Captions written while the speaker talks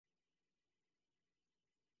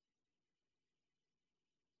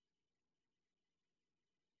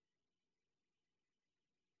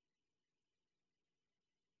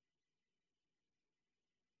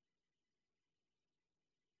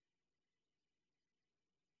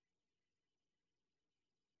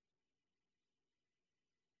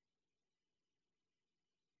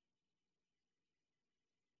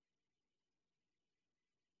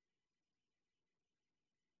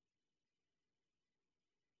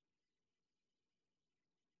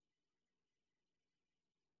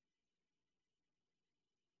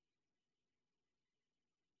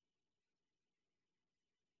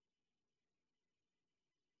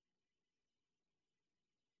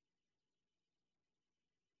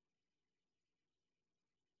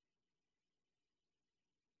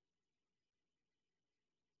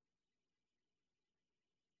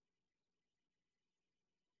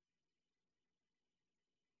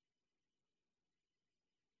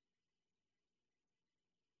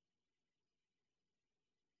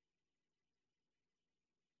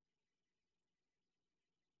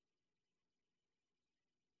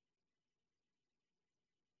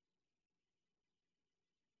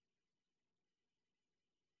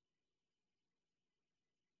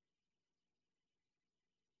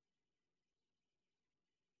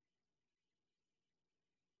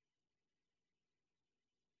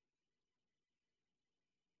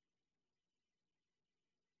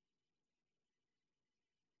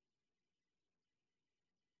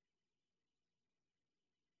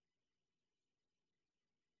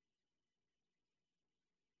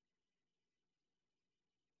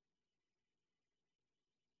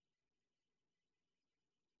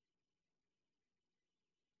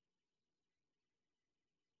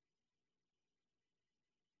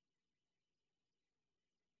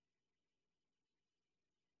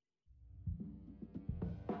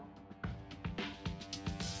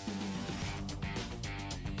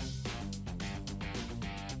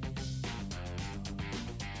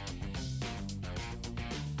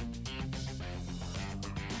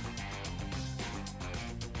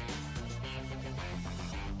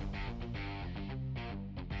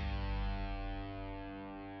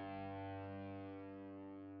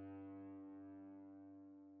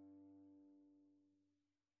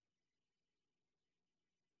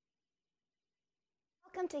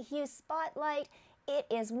Welcome to Hughes Spotlight. It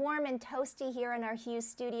is warm and toasty here in our Hughes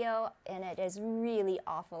studio, and it is really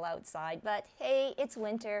awful outside, but hey, it's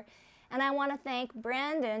winter. And I want to thank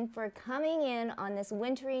Brandon for coming in on this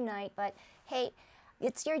wintry night, but hey,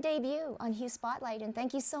 it's your debut on Hughes Spotlight, and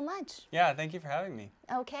thank you so much. Yeah, thank you for having me.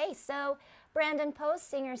 Okay, so Brandon Post,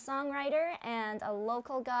 singer-songwriter and a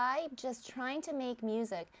local guy just trying to make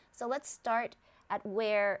music. So let's start at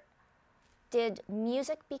where did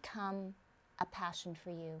music become a passion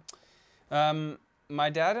for you?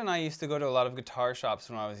 My dad and I used to go to a lot of guitar shops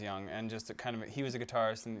when I was young, and just to he was a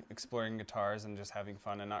guitarist and exploring guitars and just having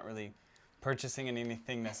fun and not really purchasing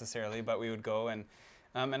anything necessarily, but we would go and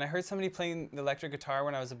I heard somebody playing the electric guitar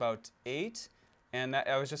when I was about 8, and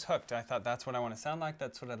I was just hooked. I thought, that's what I want to sound like,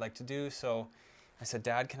 that's what I'd like to do. So I said,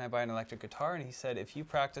 Dad, can I buy an electric guitar? And he said, if you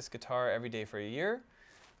practice guitar every day for a year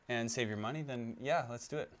and save your money, then yeah, let's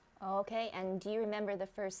do it. Okay, and do you remember the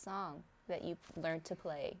first song that you learned to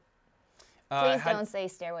play? Please don't say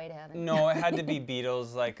Stairway to Heaven. No, it had to be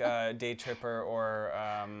Beatles, like Day Tripper or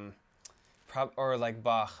like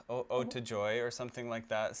Bach, Ode to Joy or something like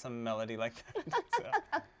that, some melody like that.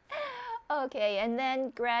 So. Okay, and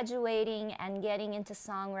then graduating and getting into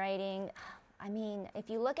songwriting. I mean, if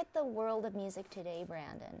you look at the world of music today,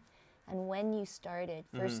 Brandon, and when you started,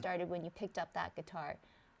 first started when you picked up that guitar,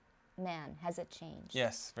 man, has it changed?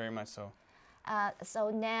 Yes, very much so. So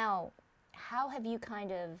now, how have you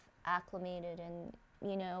kind of acclimated and,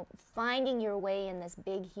 you know, finding your way in this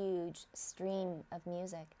big, huge stream of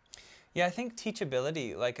music? Yeah, I think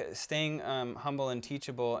teachability, like staying humble and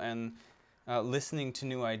teachable and listening to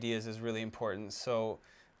new ideas is really important. So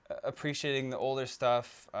appreciating the older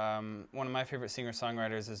stuff. One of my favorite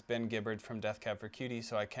singer-songwriters is Ben Gibbard from Death Cab for Cutie,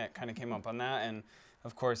 so I kind of came up on that. And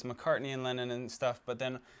of course, McCartney and Lennon and stuff, but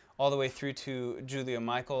then all the way through to Julia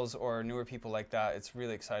Michaels or newer people like that. It's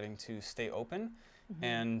really exciting to stay open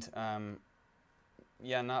and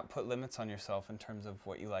yeah, not put limits on yourself in terms of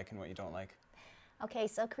what you like and what you don't like. Okay,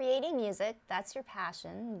 so creating music, that's your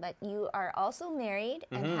passion, but you are also married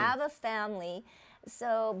and have a family,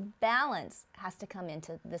 so balance has to come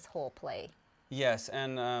into this whole play. Yes,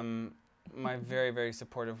 and my very, very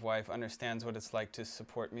supportive wife understands what it's like to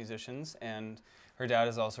support musicians, and her dad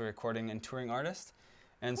is also a recording and touring artist,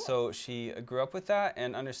 and so she grew up with that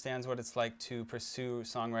and understands what it's like to pursue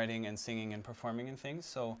songwriting and singing and performing and things.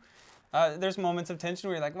 So there's moments of tension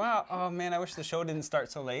where you're like, wow, oh man, I wish the show didn't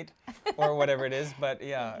start so late, or whatever it is, but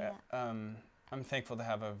yeah. I'm thankful to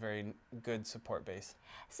have a very good support base.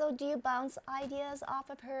 So do you bounce ideas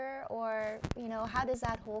off of her, or, you know, how does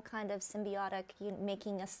that whole kind of symbiotic,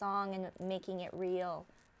 making a song and making it real,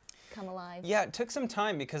 come alive? Yeah, it took some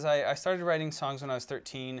time because I started writing songs when I was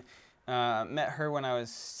 13, met her when I was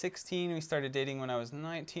 16, we started dating when I was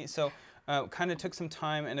 19, so kind of took some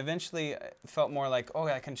time, and eventually felt more like, oh,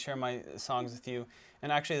 I can share my songs with you.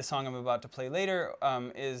 And actually the song I'm about to play later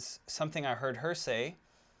is something I heard her say.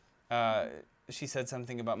 She said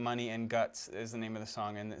something about money and guts is the name of the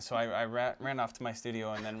song, and so I ran off to my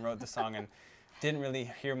studio and then wrote the song and didn't really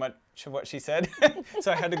hear much of what she said,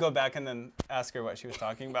 so I had to go back and then ask her what she was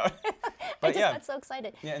talking about. But I just got so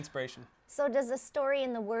excited. Yeah, inspiration. So does the story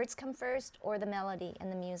and the words come first, or the melody and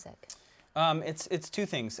the music? It's two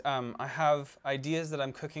things. I have ideas that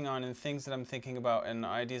I'm cooking on and things that I'm thinking about and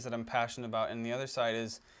ideas that I'm passionate about, and the other side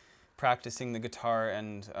is practicing the guitar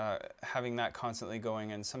and having that constantly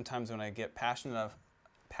going. And sometimes when I get passionate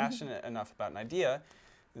enough about an idea,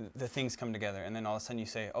 the things come together, and then all of a sudden you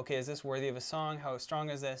say, okay, is this worthy of a song? How strong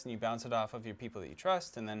is this? And you bounce it off of your people that you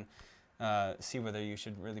trust, and then see whether you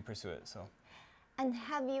should really pursue it. So. And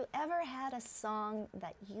have you ever had a song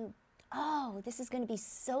that oh, this is going to be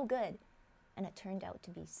so good, and it turned out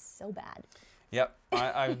to be so bad? Yep,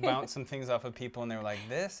 I've bounced some things off of people, and they were like,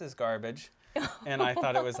 this is garbage. And I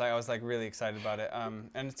thought it was like, I was like really excited about it.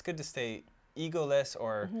 And it's good to stay egoless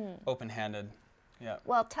or open-handed. Yeah.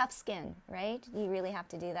 Well, tough skin, right? You really have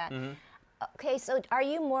to do that. Okay, so are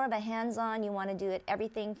you more of a hands-on, you want to do it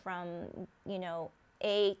everything from, you know,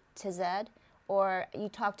 A to Z? Or you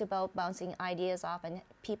talked about bouncing ideas off and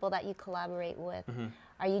people that you collaborate with.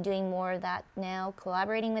 Are you doing more of that now,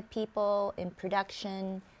 collaborating with people in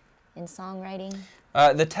production, in songwriting?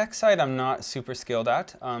 The tech side I'm not super skilled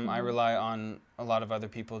at. I rely on a lot of other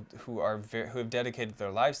people who have dedicated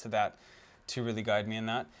their lives to that to really guide me in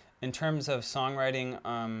that. In terms of songwriting,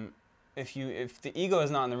 if the ego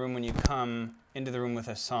is not in the room when you come into the room with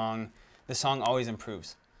a song, the song always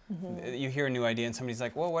improves. You hear a new idea and somebody's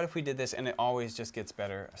like, well, what if we did this? And it always just gets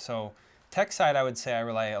better. So tech side, I would say I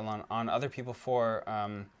rely on other people for.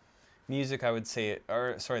 Music, I would say,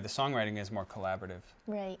 the songwriting is more collaborative.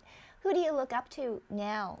 Right. Who do you look up to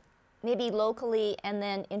now maybe locally and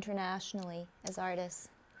then internationally as artists?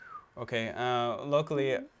 Okay,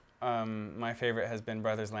 locally, my favorite has been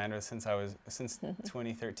Brothers Landreth since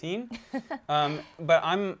 2013. But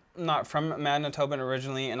I'm not from Manitoba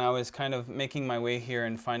originally, and I was kind of making my way here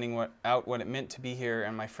and finding out what it meant to be here.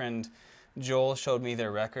 And my friend Joel showed me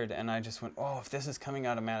their record, and I just went, "Oh, if this is coming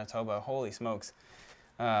out of Manitoba, holy smokes!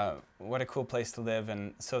 What a cool place to live!"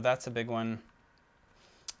 And so that's a big one.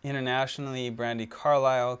 Internationally, Brandy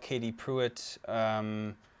Carlisle, Katie Pruitt.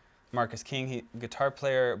 Marcus King, guitar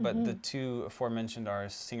player, but the two aforementioned are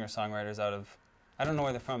singer-songwriters out of, I don't know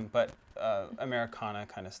where they're from, but Americana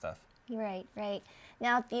kind of stuff. Right, right.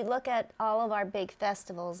 Now, if you look at all of our big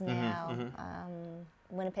festivals now,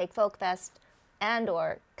 Winnipeg Folk Fest and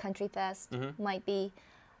or Country Fest might be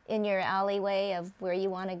in your alleyway of where you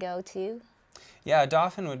want to go to. Yeah,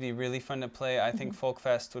 Dauphin would be really fun to play. I think Folk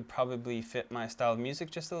Fest would probably fit my style of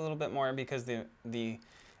music just a little bit more because the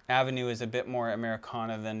avenue is a bit more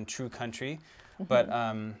Americana than true country, but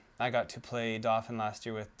I got to play Dauphin last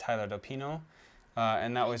year with Tyler Dopino,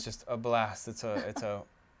 and that was just a blast. It's a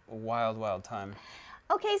wild time.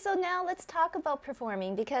 Okay, so now let's talk about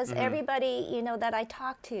performing because everybody that I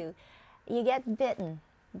talk to, you get bitten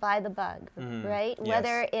by the bug, right? Yes.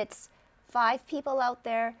 Whether it's 5 people out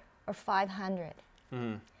there or 500.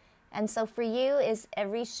 And so for you, is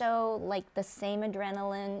every show like the same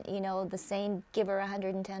adrenaline, the same give her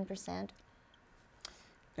 110%?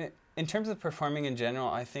 In terms of performing in general,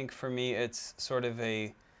 I think for me it's sort of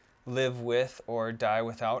a live with or die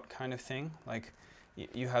without kind of thing. Like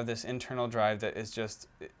you have this internal drive that is just,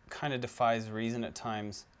 it kind of defies reason at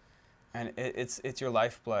times. And it's your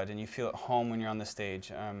lifeblood and you feel at home when you're on the stage.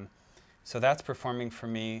 So that's performing for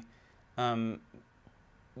me.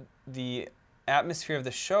 The atmosphere of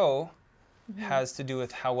the show has to do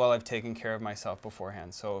with how well I've taken care of myself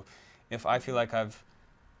beforehand. So if I feel like I've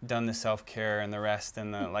done the self-care and the rest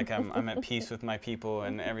and like I'm at peace with my people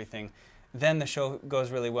and everything, then the show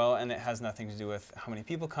goes really well, and it has nothing to do with how many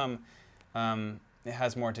people come. It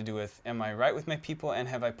has more to do with, am I right with my people, and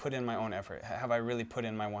have I put in my own effort? Have I really put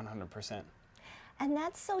in my 100%? And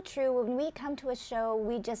that's so true. When we come to a show,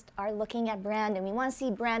 we just are looking at Brandon. We want to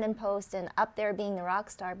see Brandon post and up there being the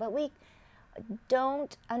rock star, but we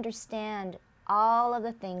don't understand all of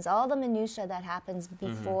the things, all the minutia that happens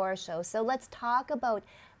before a show. So let's talk about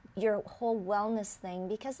your whole wellness thing,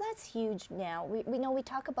 because that's huge now. We know we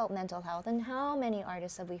talk about mental health, and how many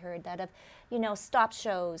artists have we heard that have, stopped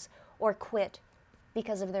shows or quit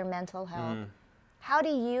because of their mental health. How do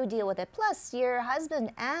you deal with it? Plus, you're a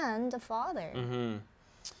husband and a father.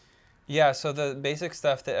 Yeah, so the basic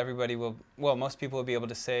stuff that most people will be able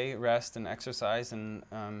to say, rest and exercise and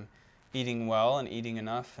eating well and eating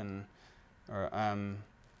enough, or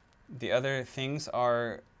the other things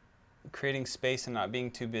are creating space and not being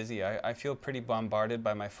too busy. I feel pretty bombarded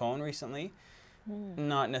by my phone recently.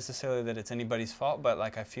 Not necessarily that it's anybody's fault, but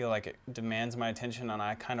like I feel like it demands my attention and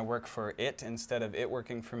I kind of work for it instead of it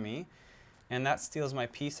working for me. And that steals my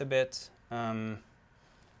peace a bit.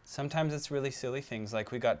 Sometimes it's really silly things.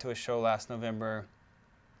 Like we got to a show last November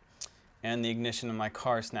and the ignition of my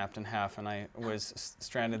car snapped in half and I was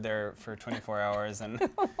stranded there for 24 hours. And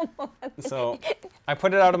so I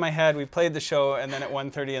put it out of my head. We played the show, and then at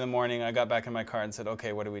 1:30 in the morning, I got back in my car and said,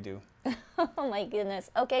 okay, what do we do? Oh my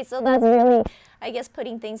goodness. Okay, so that's really, I guess,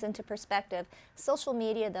 putting things into perspective. Social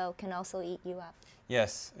media, though, can also eat you up.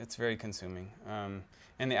 Yes, it's very consuming.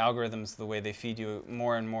 And the algorithms, the way they feed you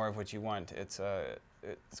more and more of what you want, it's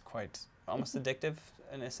quite almost addictive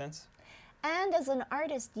in a sense. And as an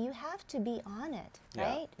artist, you have to be on it,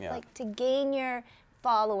 right? Yeah. Like to gain your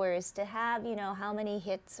followers, to have, how many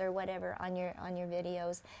hits or whatever on your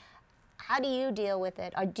videos. How do you deal with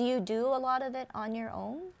it? Or do you do a lot of it on your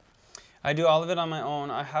own? I do all of it on my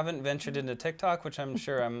own. I haven't ventured into TikTok, which I'm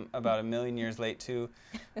sure I'm about a million years late to.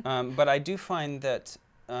 But I do find that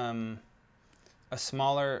a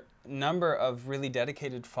smaller number of really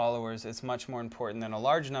dedicated followers is much more important than a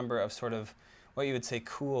large number of sort of what you would say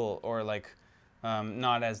cool or like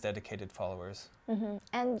not as dedicated followers.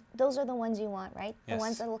 And those are the ones you want, right? Yes. The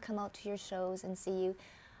ones that will come out to your shows and see you.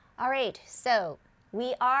 All right, so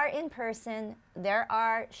we are in person. There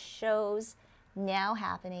are shows now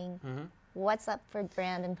happening. What's up for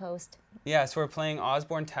Brandon Post? Yeah, so we're playing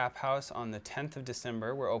Osborne Tap House on the 10th of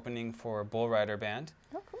December. We're opening for Bull Rider Band.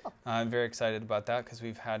 Oh, cool. I'm very excited about that because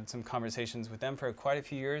we've had some conversations with them for quite a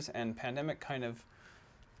few years, and pandemic kind of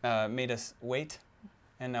made us wait,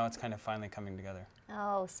 and now it's kind of finally coming together.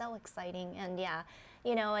 Oh, so exciting. And yeah,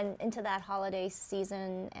 and into that holiday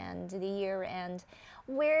season and the year end,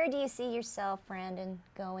 where do you see yourself, Brandon,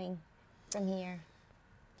 going from here?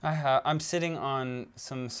 I'm sitting on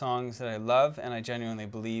some songs that I love and I genuinely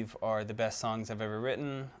believe are the best songs I've ever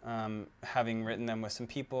written. Having written them with some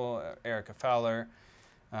people, Erica Fowler,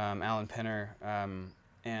 Alan Penner,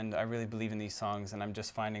 and I really believe in these songs, and I'm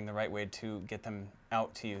just finding the right way to get them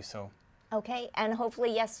out to you. So. Okay, and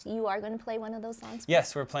hopefully, yes, you are going to play one of those songs.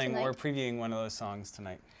 Yes, we're playing. Tonight. We're previewing one of those songs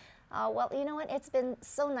tonight. Well, you know what? It's been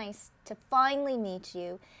so nice to finally meet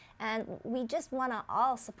you. And we just want to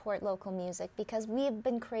all support local music because we've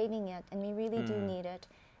been craving it and we really do need it.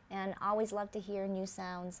 And always love to hear new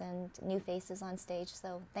sounds and new faces on stage.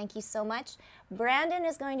 So thank you so much. Brandon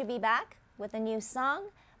is going to be back with a new song.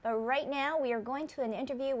 But right now we are going to an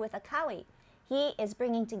interview with Akawi. He is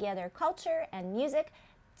bringing together culture and music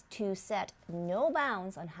to set no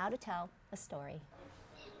bounds on how to tell a story.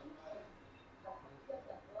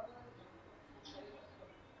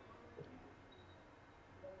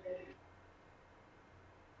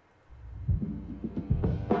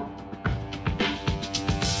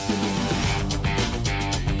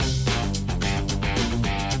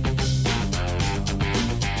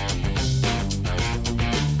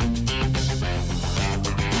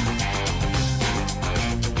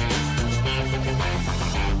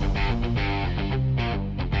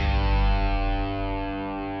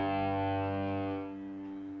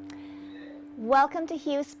 Welcome to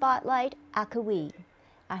Hughes Spotlight, Akawi.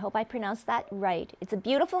 I hope I pronounced that right. It's a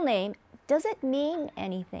beautiful name. Does it mean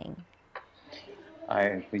anything?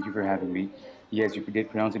 Thank you for having me. Yes, you did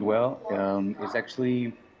pronounce it well. It's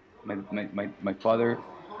actually, my father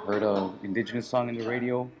heard an indigenous song in the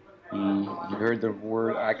radio. He heard the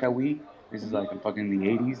word Akawi. This is like, I'm talking in the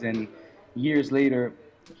 80s. And years later,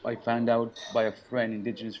 I found out by a friend,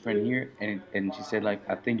 indigenous friend here, and she said, like,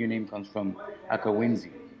 I think your name comes from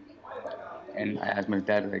Akawinzi. And I asked my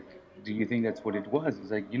dad, like, do you think that's what it was?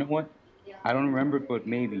 He's like, you know what? I don't remember, but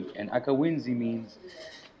maybe. And Akawinzi means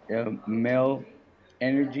male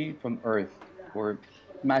energy from Earth, or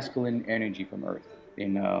masculine energy from Earth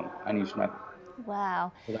in Anishinaabe.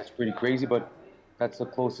 Wow. So that's pretty crazy, but that's the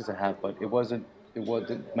closest I have. But it wasn't. It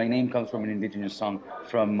was. My name comes from an indigenous song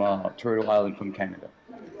from Turtle Island, from Canada.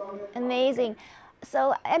 Amazing.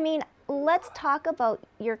 So, I mean, let's talk about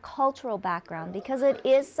your cultural background because it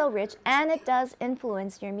is so rich and it does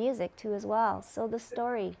influence your music too as well. So the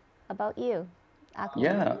story about you, Akawi.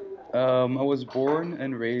 Yeah, I was born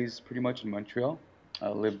and raised pretty much in Montreal. I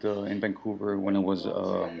lived in Vancouver when I was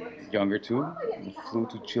younger too. Flew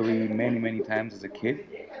to Chile many times as a kid,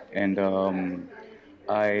 and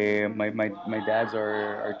my dads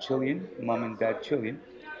are Chilean, mom and dad Chilean,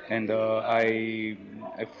 and I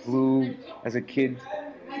flew as a kid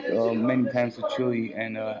many times to Chile,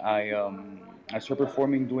 and I started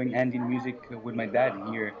performing, doing Andean music with my dad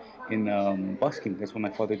here in busking. That's what my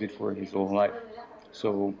father did for his whole life.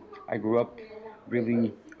 So I grew up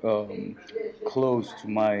really close to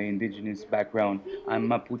my indigenous background. I'm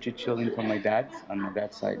Mapuche Chilean from my dad's, on my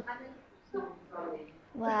dad's side.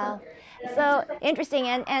 Wow. So interesting.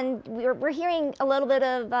 And we're hearing a little bit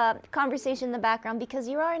of conversation in the background because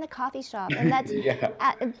you are in a coffee shop. And that's, Yeah.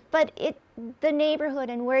 But the neighborhood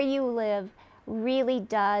and where you live really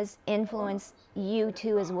does influence you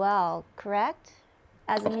too as well, correct?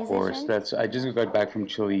 As a Of musician? course, I just got back from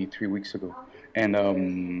Chile 3 weeks ago, and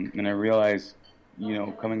I realized,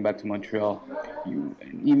 coming back to Montreal,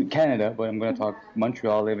 even Canada, but I'm gonna talk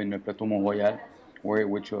Montreal. I live in Plateau Mont Royal,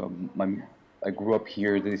 I grew up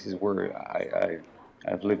here. This is where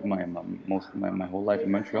I've lived most of my whole life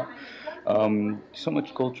in Montreal. So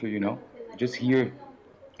much culture, just here,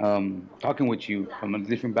 talking with you from a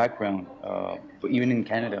different background, but even in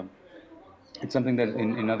Canada. It's something that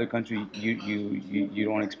in other countries you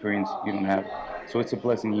don't experience, you don't have. So it's a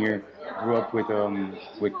blessing here. Grew up with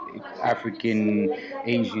African,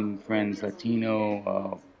 Asian friends,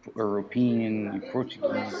 Latino, European,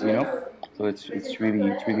 Portuguese, So it's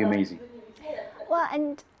really amazing. Well,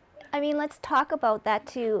 and I mean, let's talk about that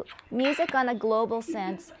too. Music on a global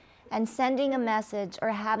sense and sending a message or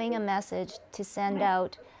having a message to send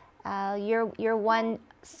out. Your one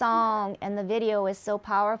song and the video is so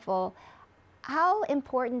powerful. How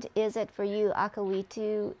important is it for you, Akawi,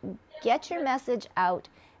 to get your message out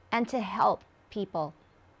and to help people?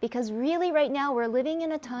 Because really right now we're living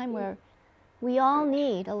in a time where we all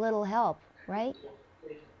need a little help, right?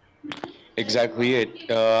 Exactly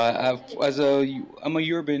it. I'm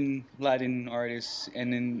a urban Latin artist,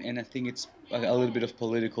 and I think it's a little bit of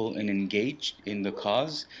political and engaged in the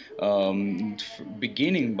cause.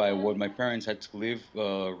 Beginning by what my parents had to live,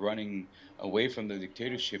 running away from the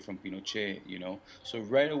dictatorship from Pinochet. So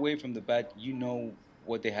right away from the bat,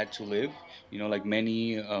 what they had to live. Like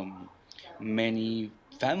many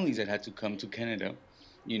families that had to come to Canada.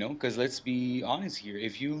 Because let's be honest here.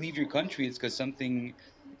 If you leave your country, it's because something.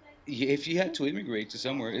 If you had to immigrate to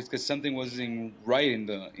somewhere, it's because something wasn't right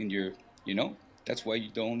in your. You know, that's why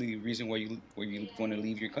the only reason why you want to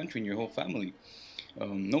leave your country and your whole family.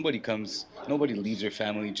 Nobody leaves their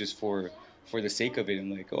family just for the sake of it.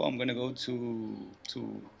 And like, oh, I'm gonna go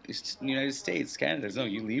to United States, Canada. No,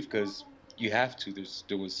 you leave because you have to.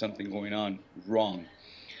 There was something going on wrong.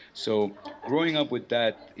 So growing up with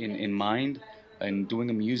that in mind and doing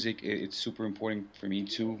the music, it's super important for me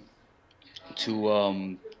to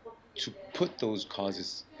to put those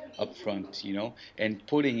causes up front, and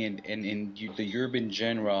putting the urban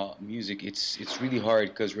genre music. It's really hard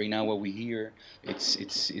because right now what we hear,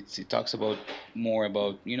 it talks about more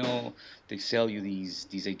about they sell you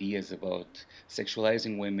these ideas about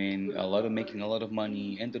sexualizing women, a lot of making a lot of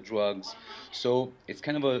money, and the drugs. So it's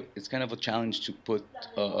kind of a challenge to put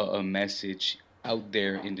a message out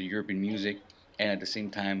there in the urban music, and at the same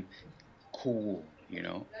time cool.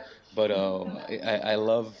 But I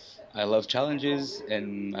love challenges,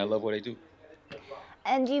 and I love what I do.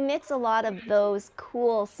 And you mix a lot of those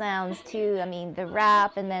cool sounds too. I mean, the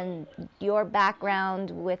rap and then your background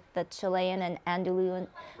with the Chilean and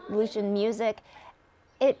Andalusian music.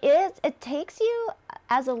 It takes you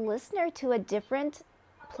as a listener to a different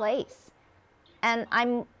place. And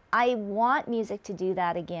I want music to do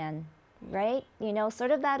that again, right?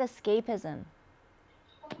 Sort of that escapism.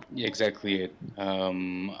 Yeah, exactly it.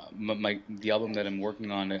 The album that I'm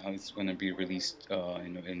working on is going to be released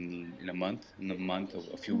in a month,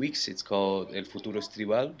 a few weeks. It's called El Futuro es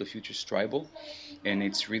Tribal, The Future's Tribal, and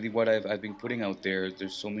it's really what I've been putting out there.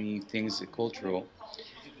 There's so many things cultural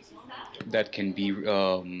that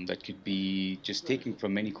could be just taken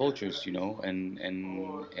from many cultures,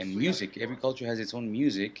 and music. Every culture has its own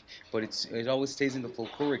music, but it always stays in the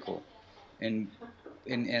folklorical, and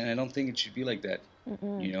and I don't think it should be like that,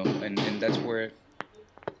 and that's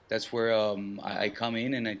where I come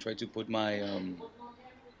in, and I try to put my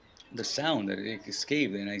the sound that it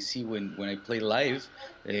escaped, and I see when I play live,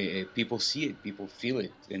 people see it, people feel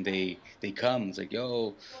it, and they come. It's like,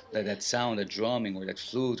 yo, that sound, that drumming, or that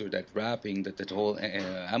flute, or that rapping, that whole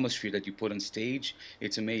atmosphere that you put on stage,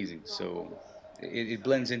 it's amazing. So it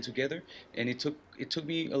blends in together, and it took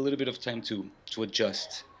me a little bit of time to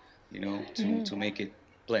adjust, to make it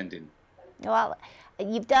blend in. Well,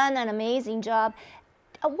 you've done an amazing job.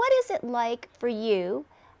 What is it like for you,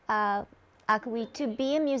 uh, Akui, to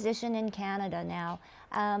be a musician in Canada now?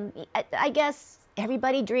 I guess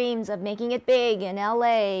everybody dreams of making it big in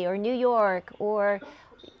LA or New York or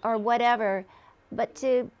whatever, but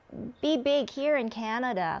to be big here in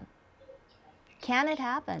Canada, can it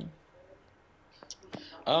happen?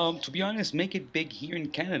 To be honest, make it big here in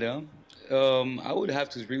Canada. I would have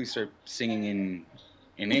to really start singing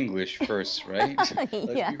in English first, right?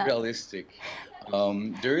 Let's Yeah. be realistic.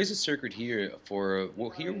 There is a circuit here for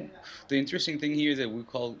here. The interesting thing here is that we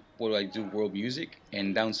call what I do world music,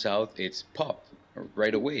 and down south it's pop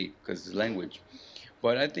right away because the language.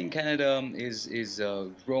 But I think Canada is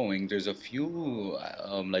growing. There's a few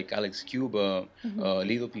like Alex Cuba,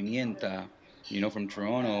 Lido Pimienta, from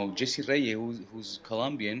Toronto. Jessie Reyes, who's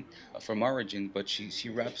Colombian from origin, but she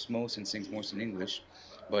raps most and sings most in English.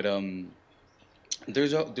 But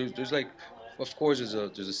there's like, of course,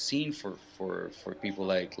 there's a scene for people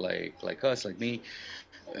like us, like me,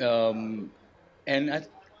 um, and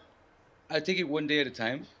I take it one day at a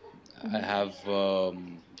time. I Hmm. have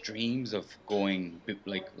dreams of going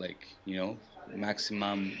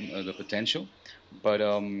maximum the potential, but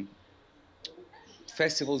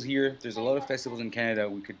festivals here. There's a lot of festivals in Canada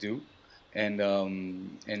we could do, and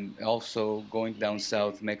also going down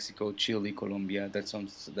south, Mexico, Chile, Colombia. That's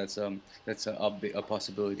a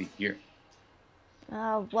possibility here.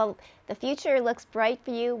 Well, the future looks bright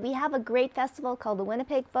for you. We have a great festival called the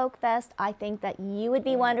Winnipeg Folk Fest. I think that you would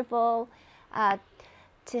be wonderful uh,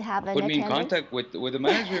 to have an Put me in attendance. contact with the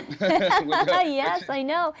manager. Yes, I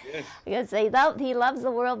know. Yes. Because he loves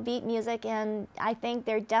the world beat music, and I think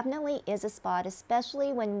there definitely is a spot,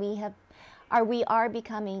 especially when we are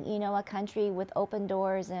becoming, a country with open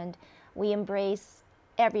doors, and we embrace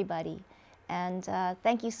everybody. And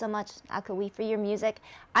thank you so much, Akawi, for your music.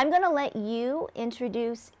 I'm going to let you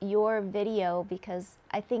introduce your video because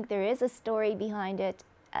I think there is a story behind it.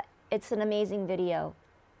 It's an amazing video,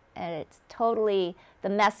 and it's totally, the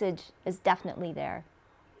message is definitely there.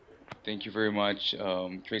 Thank you very much,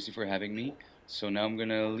 Tracy, for having me. So now I'm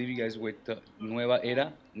gonna leave you guys with Nueva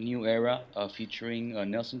Era, New Era, featuring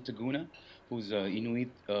Nelson Taguna, who's an Inuit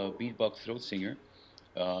beatbox throat singer.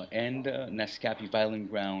 and Nescapi Violent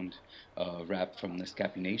Ground rap from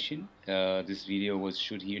Nescapi Nation. This video was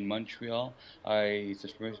shot here in Montreal. It's the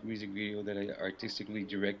first music video that I artistically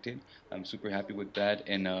directed. I'm super happy with that.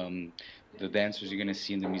 And the dancers you're gonna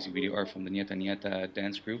see in the music video are from the Nieta Nieta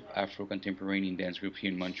dance group, Afro Contemporary dance group here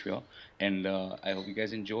in Montreal. And I hope you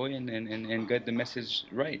guys enjoy and get the message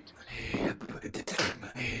right.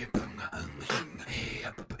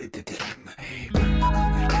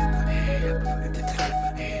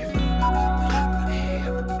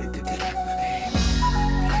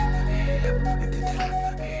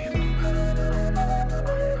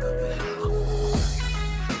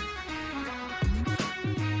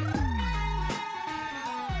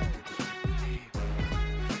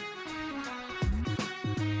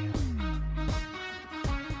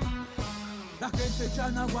 La gente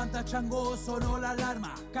ya no aguanta chango, sonó la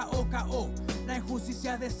alarma. K.O. K.O. La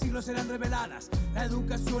injusticia de siglos serán reveladas. La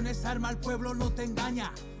educación es arma, al pueblo no te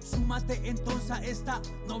engaña. Súmate entonces a esta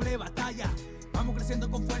noble batalla. Vamos creciendo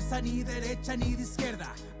con fuerza, ni derecha ni de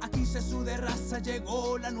izquierda. Aquí se sude raza,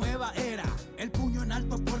 llegó la nueva era. El puño en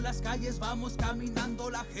alto por las calles, vamos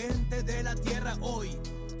caminando la gente de la tierra hoy.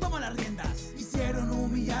 Toma las riendas. Quisieron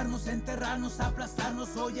humillarnos, enterrarnos,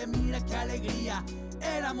 aplastarnos. Oye, mira qué alegría.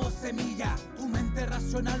 Éramos semilla. Tu mente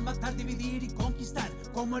racional, matar, dividir y conquistar.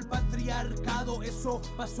 Como el patriarcado, eso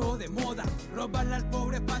pasó de moda. Robarle al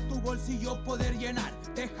pobre pa' tu bolsillo poder llenar.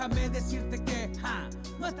 Déjame decirte que,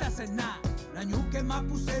 no estás en nada. La ñuque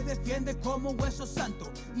Mapu se defiende como hueso santo.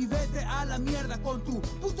 Y vete a la mierda con tu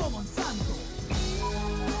puto Monsanto.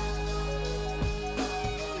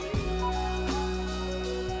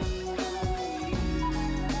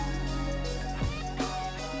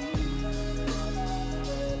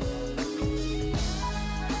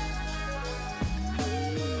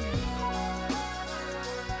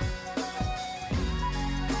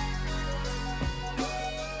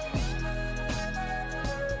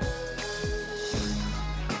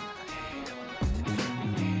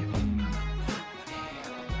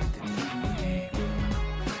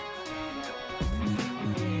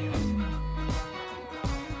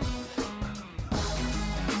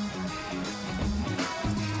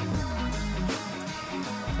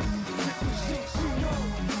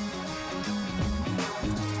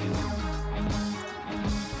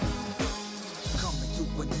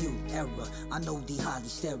 I know the highly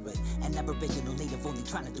steroid and aboriginal native only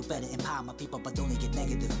trying to do better, empower my people but only get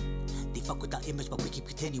negative. They fuck with our image but we keep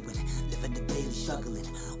continuing, living the daily struggling,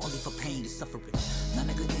 only for pain and suffering. None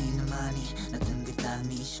of good thing the money, nothing without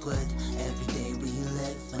me squid. Every day we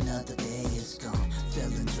live, another day is gone.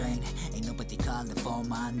 Feeling drained, ain't nobody calling for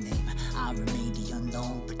my name. I remain the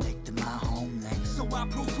unknown, protecting my homeland. So I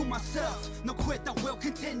prove to myself, no quit, I will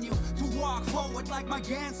continue to walk forward like my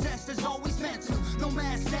ancestors always meant to. No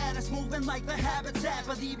man status, moving like the habitat,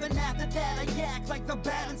 but even after that I act like the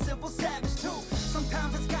bad and simple savage too.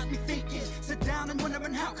 Sometimes it's got me thinking, sit down and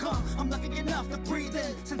wondering how come I'm lucky enough to breathe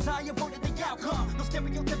in, since I avoided the outcome. No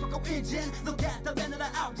stereotypical engine, look at the end of the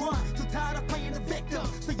outrun. Too tired of playing the victim,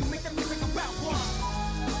 so you make the music about one.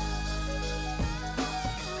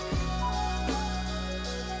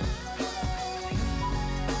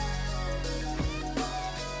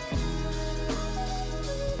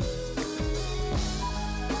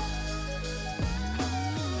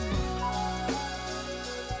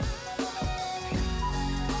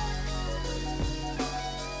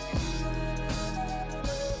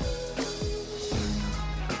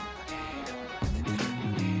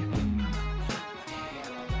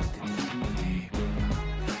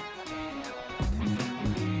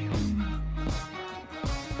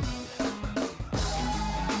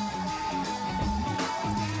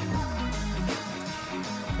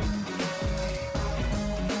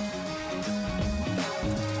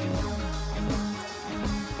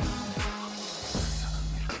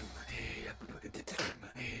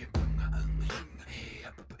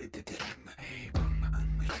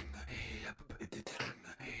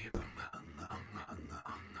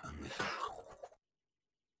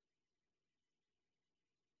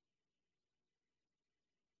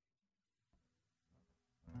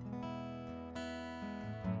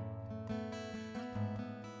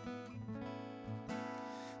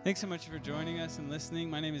 Thanks so much for joining us and listening.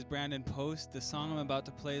 My name is Brandon Post. The song I'm about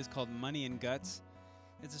to play is called Money and Guts.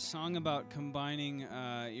 It's a song about combining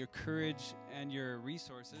your courage and your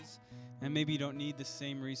resources, and maybe you don't need the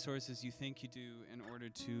same resources you think you do in order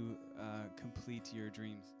to complete your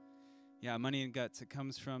dreams. Yeah, Money and Guts. It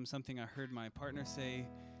comes from something I heard my partner say.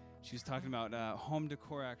 She was talking about home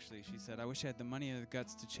decor, actually. She said, I wish I had the money and the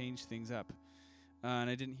guts to change things up. And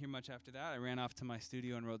I didn't hear much after that. I ran off to my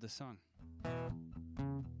studio and wrote this song.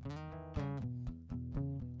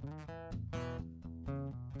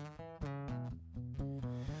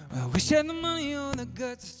 I wish I had the money or the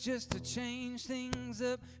guts just to change things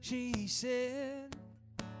up, she said.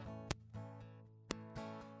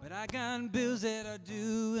 But I got bills that I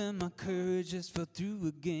do, and my courage just fell through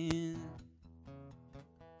again.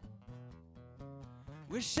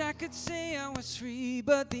 Wish I could say I was free,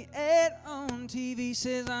 but the ad on TV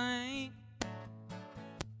says I ain't.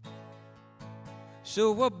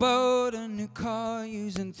 So I bought a new car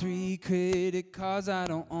using 3 credit cards I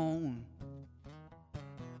don't own.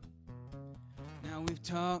 Now we've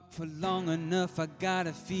talked for long enough, I got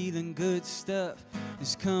a feeling good stuff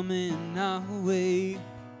is coming our way.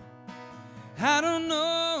 I don't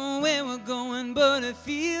know where we're going, but it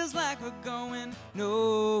feels like we're going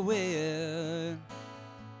nowhere.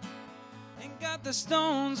 Ain't got the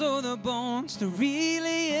stones or the bones to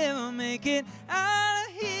really ever make it out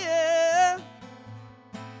of here.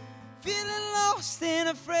 Feeling lost and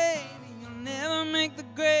afraid you'll never make the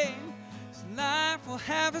grade. This life will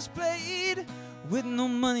have us played with no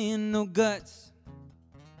money and no guts.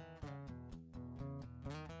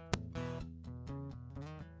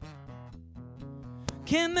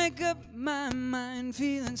 Can't make up my mind,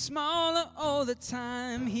 feeling smaller all the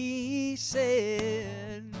time, he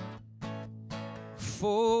said.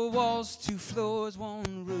 4 walls, 2 floors,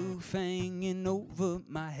 1 roof hanging over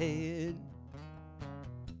my head.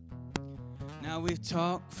 Now we've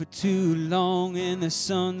talked for too long and the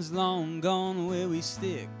sun's long gone. Where we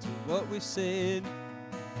stick to what we said.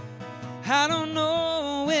 I don't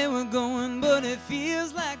know where we're going, but it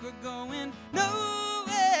feels like we're going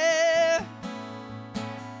nowhere.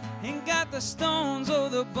 Ain't got the stones or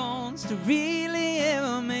the bones to really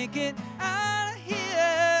ever make it out of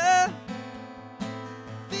here.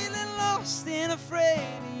 Feeling lost and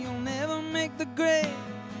afraid you'll never make the grade.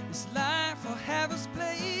 This life will have us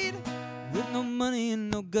played with no money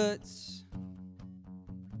and no guts.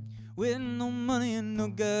 With no money and no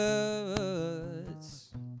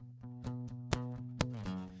guts.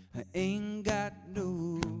 I ain't got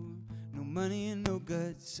no money and no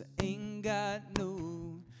guts. I ain't got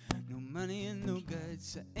no money and no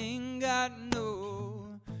guts. I ain't got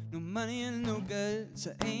no money and no guts.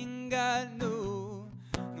 I ain't got no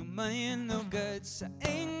money and no guts. I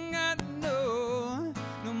ain't got no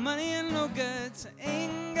money and no guts. I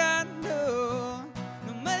ain't got no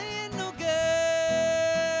money and no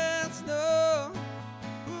guts. No.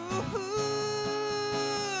 Ooh,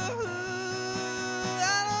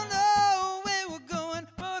 I don't know where we're going,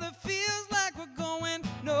 but it feels like we're going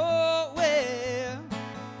nowhere.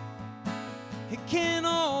 It can't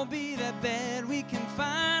all be that bad. We can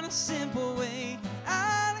find a simple way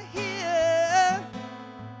out of here.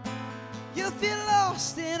 You'll feel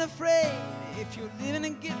lost and afraid if you're living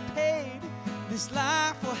and get paid. This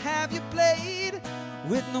life will have you played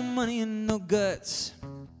with no money and no guts.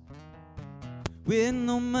 With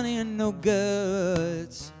no money and no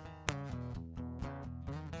guts.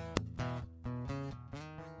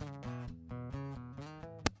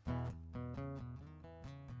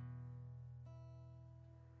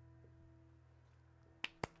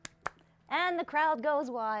 And the crowd goes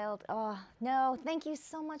wild. Oh, no, thank you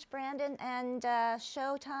so much, Brandon. And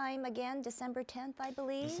show time again, December 10th, I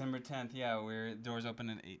believe. December 10th, yeah, doors open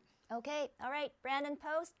at 8. Okay, all right, Brandon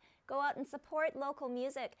Post, go out and support local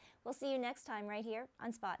music. We'll see you next time right here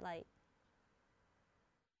on Spotlight.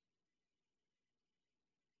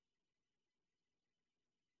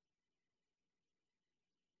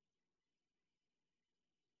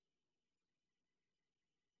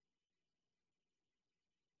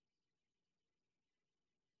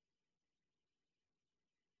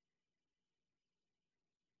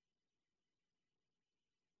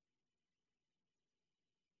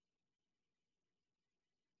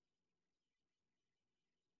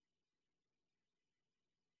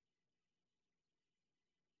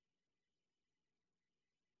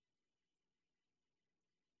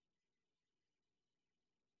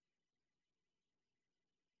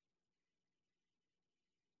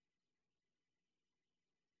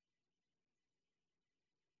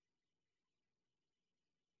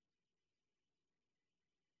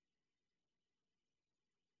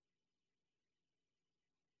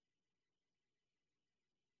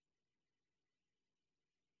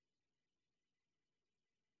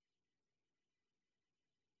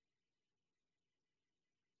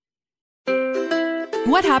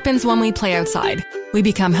 What happens when we play outside? We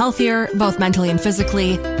become healthier, both mentally and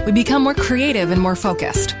physically. We become more creative and more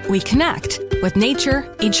focused. We connect with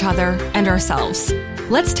nature, each other, and ourselves.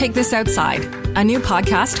 Let's Take This Outside, a new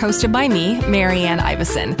podcast hosted by me, Marianne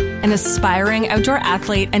Iveson, an aspiring outdoor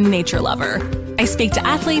athlete and nature lover. I speak to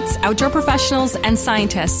athletes, outdoor professionals, and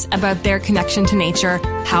scientists about their connection to nature,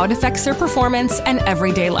 how it affects their performance and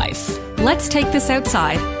everyday life. Let's Take This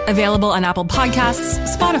Outside, available on Apple Podcasts,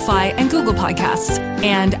 Spotify, and Google Podcasts,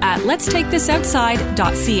 and at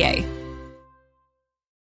letstakethisoutside.ca.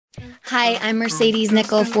 Hi, I'm Mercedes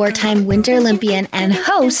Nichol, four-time Winter Olympian and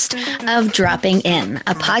host of Dropping In,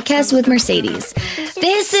 a podcast with Mercedes.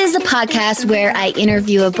 This is a podcast where I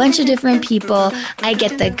interview a bunch of different people. I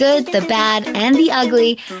get the good, the bad, and the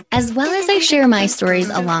ugly, as well as I share my stories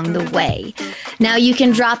along the way. Now you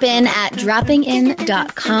can drop in at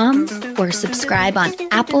droppingin.com or subscribe on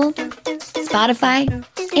Apple, Spotify,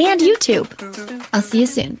 and YouTube. I'll see you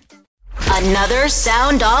soon. Another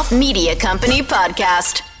Sound Off Media Company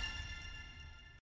podcast.